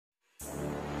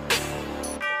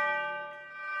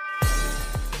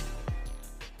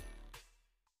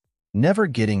Never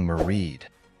getting married.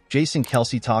 Jason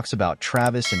Kelce talks about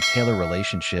Travis and Taylor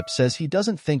relationship, says he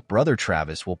doesn't think brother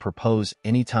Travis will propose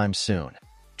anytime soon.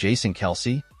 Jason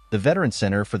Kelce, the veteran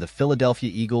center for the Philadelphia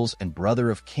Eagles and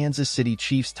brother of Kansas City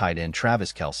Chiefs tight end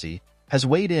Travis Kelce, has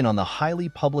weighed in on the highly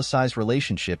publicized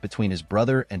relationship between his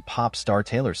brother and pop star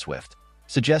Taylor Swift,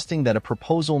 suggesting that a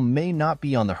proposal may not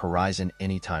be on the horizon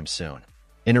anytime soon.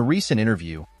 In a recent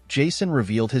interview, Jason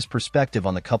revealed his perspective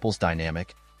on the couple's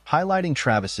dynamic, highlighting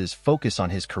Travis's focus on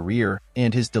his career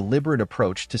and his deliberate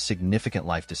approach to significant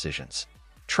life decisions.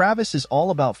 "Travis is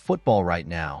all about football right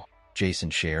now,"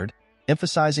 Jason shared,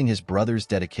 emphasizing his brother's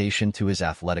dedication to his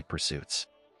athletic pursuits.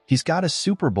 "He's got a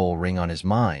Super Bowl ring on his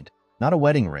mind, not a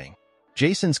wedding ring."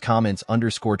 Jason's comments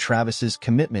underscore Travis's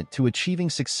commitment to achieving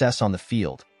success on the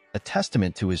field, a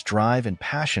testament to his drive and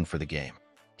passion for the game.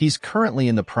 He's currently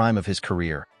in the prime of his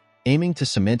career, aiming to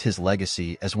cement his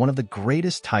legacy as one of the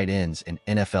greatest tight ends in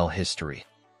NFL history.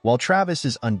 While Travis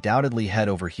is undoubtedly head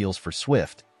over heels for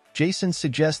Swift, Jason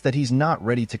suggests that he's not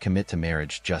ready to commit to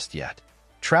marriage just yet.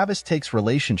 "Travis takes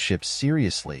relationships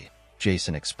seriously,"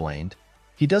 Jason explained.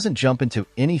 "He doesn't jump into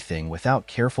anything without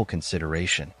careful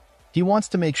consideration. He wants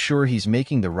to make sure he's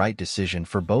making the right decision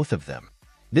for both of them."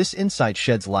 This insight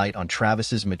sheds light on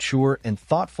Travis's mature and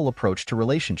thoughtful approach to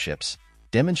relationships,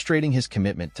 demonstrating his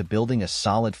commitment to building a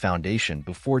solid foundation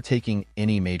before taking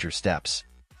any major steps.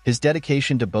 His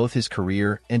dedication to both his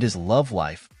career and his love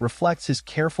life reflects his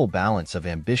careful balance of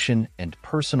ambition and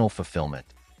personal fulfillment.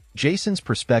 Jason's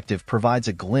perspective provides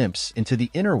a glimpse into the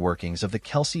inner workings of the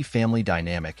Kelce family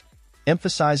dynamic,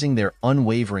 emphasizing their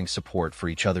unwavering support for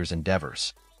each other's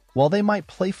endeavors. While they might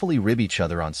playfully rib each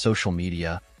other on social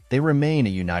media, they remain a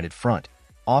united front,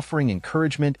 offering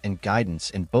encouragement and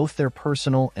guidance in both their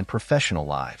personal and professional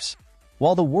lives.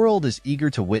 While the world is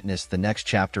eager to witness the next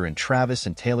chapter in Travis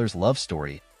and Taylor's love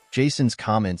story, Jason's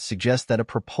comments suggest that a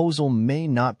proposal may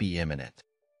not be imminent.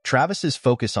 Travis's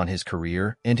focus on his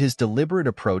career and his deliberate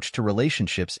approach to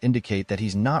relationships indicate that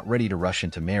he's not ready to rush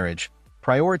into marriage,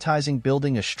 prioritizing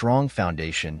building a strong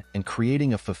foundation and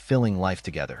creating a fulfilling life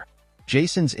together.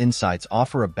 Jason's insights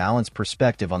offer a balanced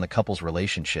perspective on the couple's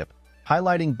relationship,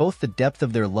 highlighting both the depth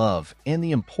of their love and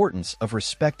the importance of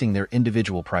respecting their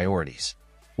individual priorities.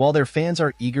 While their fans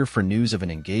are eager for news of an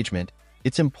engagement,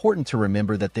 it's important to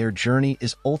remember that their journey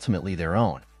is ultimately their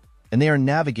own, and they are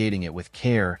navigating it with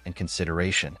care and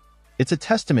consideration. It's a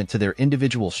testament to their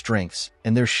individual strengths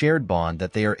and their shared bond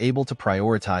that they are able to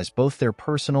prioritize both their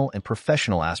personal and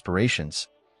professional aspirations,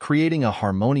 creating a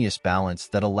harmonious balance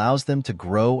that allows them to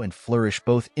grow and flourish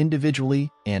both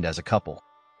individually and as a couple.